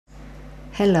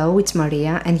Hello, it's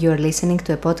Maria, and you are listening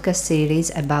to a podcast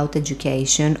series about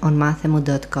education on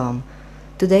mathemu.com.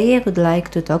 Today, I would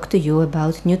like to talk to you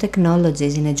about new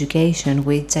technologies in education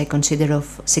which I consider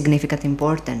of significant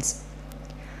importance.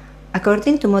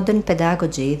 According to modern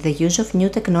pedagogy, the use of new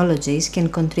technologies can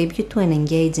contribute to an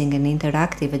engaging and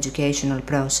interactive educational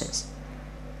process.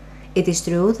 It is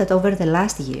true that over the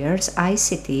last years,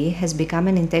 ICT has become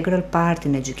an integral part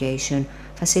in education,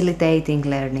 facilitating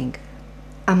learning.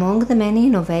 Among the many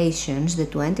innovations, the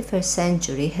 21st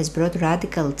century has brought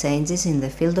radical changes in the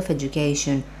field of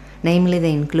education, namely the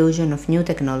inclusion of new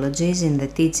technologies in the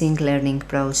teaching-learning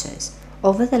process.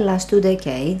 Over the last 2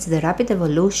 decades, the rapid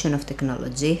evolution of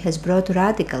technology has brought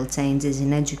radical changes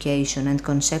in education and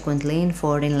consequently in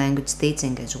foreign language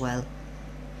teaching as well.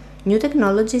 New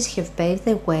technologies have paved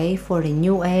the way for a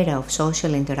new era of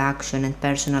social interaction and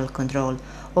personal control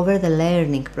over the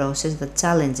learning process that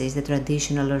challenges the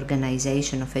traditional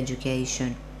organization of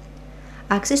education.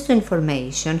 Access to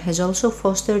information has also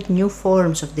fostered new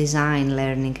forms of design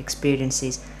learning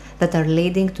experiences that are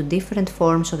leading to different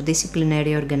forms of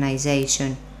disciplinary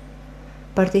organization.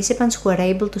 Participants who are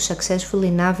able to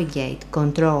successfully navigate,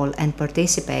 control, and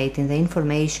participate in the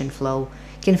information flow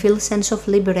can feel a sense of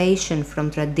liberation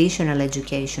from traditional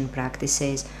education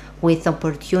practices, with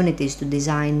opportunities to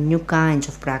design new kinds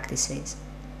of practices.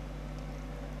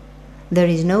 There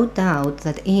is no doubt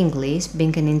that English,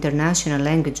 being an international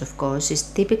language of course, is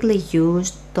typically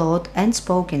used, taught, and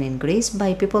spoken in Greece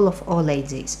by people of all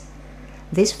ages.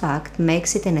 This fact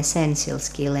makes it an essential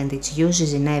skill and its use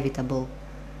is inevitable.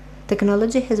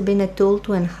 Technology has been a tool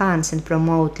to enhance and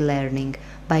promote learning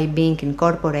by being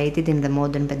incorporated in the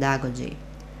modern pedagogy.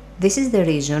 This is the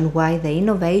reason why the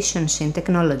innovations in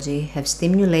technology have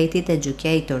stimulated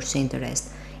educators'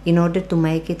 interest in order to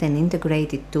make it an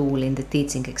integrated tool in the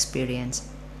teaching experience.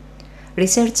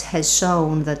 Research has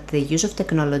shown that the use of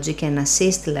technology can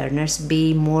assist learners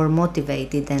be more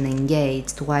motivated and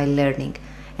engaged while learning,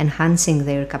 enhancing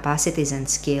their capacities and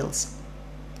skills.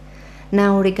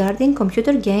 Now, regarding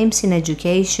computer games in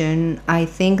education, I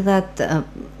think that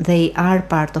they are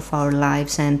part of our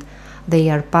lives and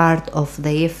they are part of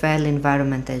the EFL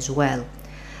environment as well.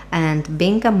 And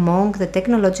being among the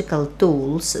technological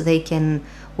tools, they can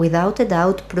without a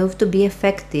doubt prove to be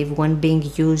effective when being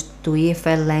used to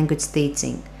EFL language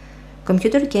teaching.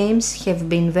 Computer games have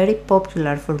been very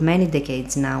popular for many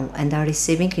decades now and are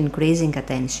receiving increasing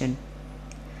attention.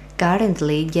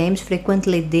 Currently, games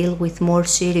frequently deal with more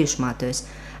serious matters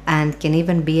and can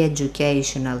even be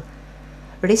educational.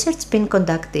 Research being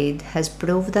conducted has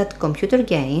proved that computer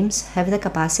games have the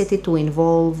capacity to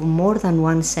involve more than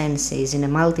one senses in a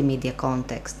multimedia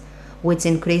context, which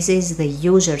increases the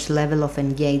user's level of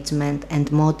engagement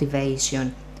and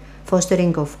motivation,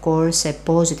 fostering of course a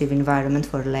positive environment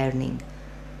for learning.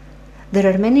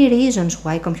 There are many reasons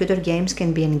why computer games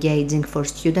can be engaging for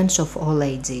students of all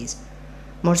ages.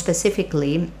 More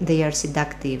specifically, they are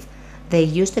seductive. They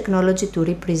use technology to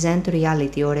represent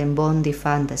reality or embody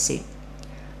fantasy.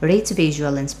 Rich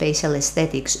visual and spatial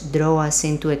aesthetics draw us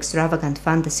into extravagant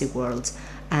fantasy worlds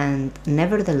and,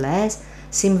 nevertheless,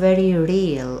 seem very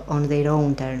real on their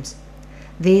own terms.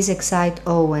 These excite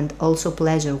awe and also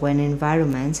pleasure when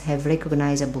environments have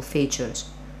recognizable features.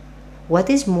 What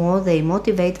is more, they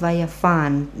motivate via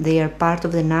fun. They are part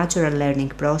of the natural learning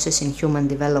process in human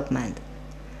development.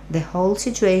 The whole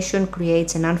situation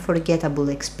creates an unforgettable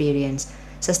experience,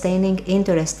 sustaining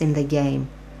interest in the game.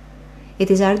 It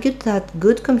is argued that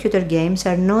good computer games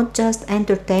are not just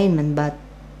entertainment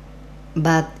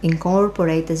but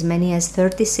incorporate as many as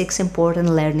 36 important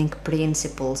learning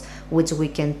principles, which we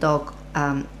can talk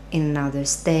in another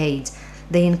stage.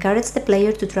 They encourage the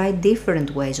player to try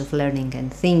different ways of learning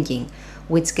and thinking,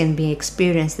 which can be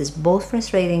experienced as both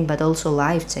frustrating but also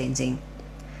life-changing.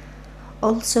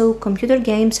 Also, computer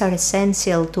games are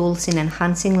essential tools in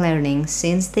enhancing learning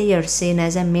since they are seen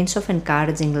as a means of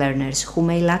encouraging learners who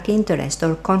may lack interest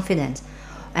or confidence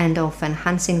and of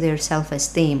enhancing their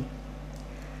self-esteem.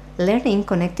 Learning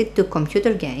connected to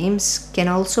computer games can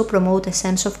also promote a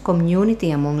sense of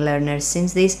community among learners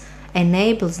since this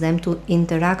enables them to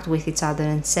interact with each other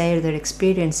and share their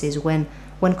experiences when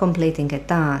completing a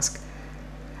task.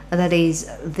 That is,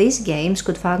 these games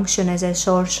could function as a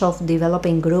source of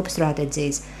developing group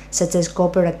strategies, such as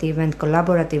cooperative and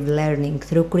collaborative learning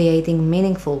through creating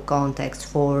meaningful context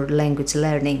for language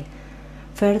learning.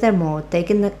 Furthermore,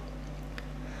 taking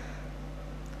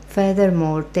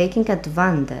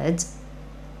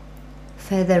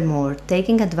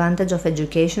advantage of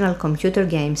educational computer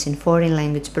games in foreign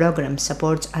language programs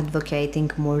supports advocating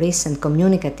more recent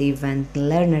communicative and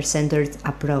learner-centered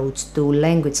approach to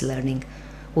language learning,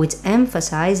 which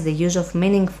emphasize the use of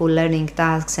meaningful learning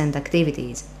tasks and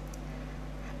activities.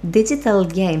 Digital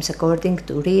games, according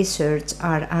to research,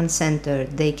 are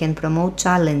uncentered. They can promote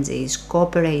challenges,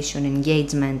 cooperation,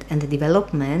 engagement, and the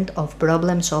development of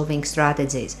problem-solving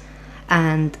strategies.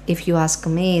 And if you ask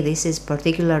me, this is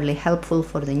particularly helpful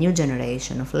for the new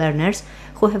generation of learners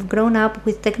who have grown up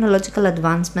with technological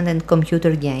advancement and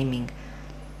computer gaming.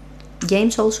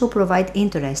 Games also provide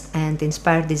interest and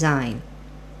inspire design.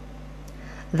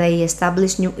 They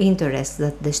establish new interests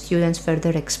that the students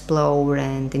further explore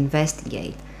and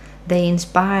investigate. They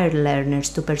inspire learners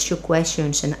to pursue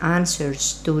questions and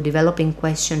answers to developing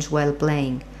questions while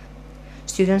playing.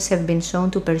 Students have been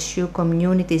shown to pursue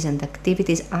communities and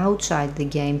activities outside the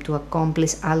game to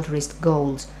accomplish altruist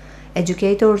goals.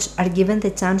 Educators are given the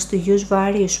chance to use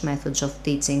various methods of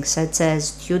teaching, such as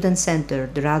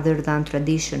student-centered rather than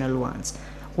traditional ones,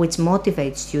 which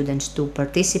motivate students to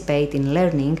participate in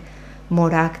learning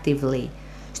more actively.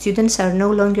 Students are no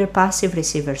longer passive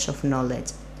receivers of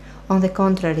knowledge. On the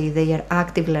contrary, they are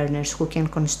active learners who can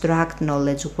construct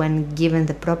knowledge when given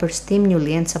the proper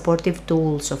stimuli and supportive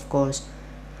tools, of course.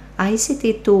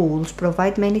 ICT tools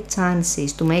provide many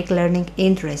chances to make learning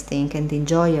interesting and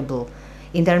enjoyable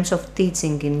in terms of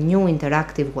teaching in new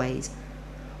interactive ways.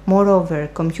 Moreover,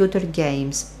 computer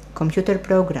games, computer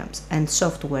programs, and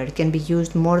software can be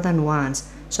used more than once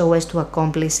so as to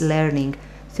accomplish learning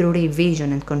through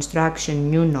revision and construction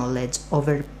new knowledge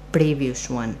over previous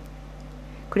one.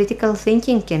 Critical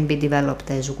thinking can be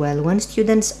developed as well when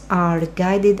students are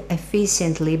guided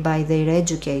efficiently by their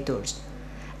educators,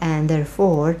 and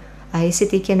therefore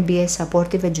ICT can be a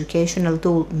supportive educational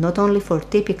tool not only for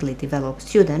typically developed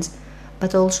students,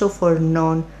 but also for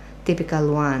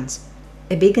non-typical ones.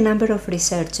 A big number of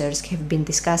researchers have been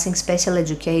discussing special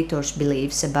educators'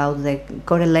 beliefs about the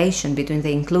correlation between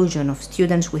the inclusion of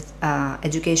students with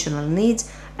educational needs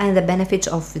and the benefits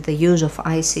of the use of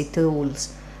ICT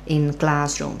tools in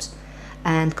classrooms.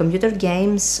 And we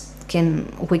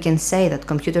can say that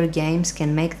computer games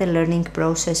can make the learning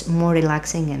process more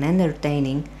relaxing and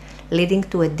entertaining, leading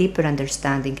to a deeper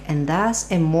understanding and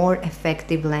thus a more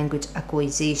effective language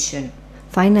acquisition.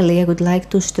 Finally, I would like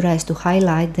to stress to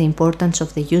highlight the importance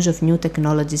of the use of new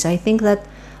technologies. I think that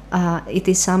it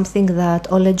is something that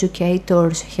all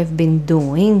educators have been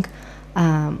doing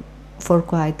for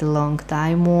quite a long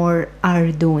time or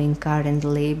are doing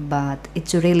currently, but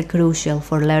it's really crucial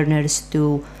for learners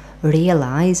to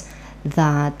realize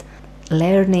that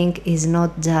learning is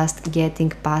not just getting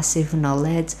passive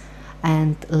knowledge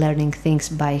and learning things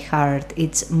by heart.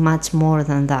 It's much more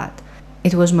than that.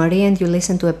 It was Marie and you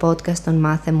listened to a podcast on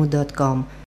mathemu.com.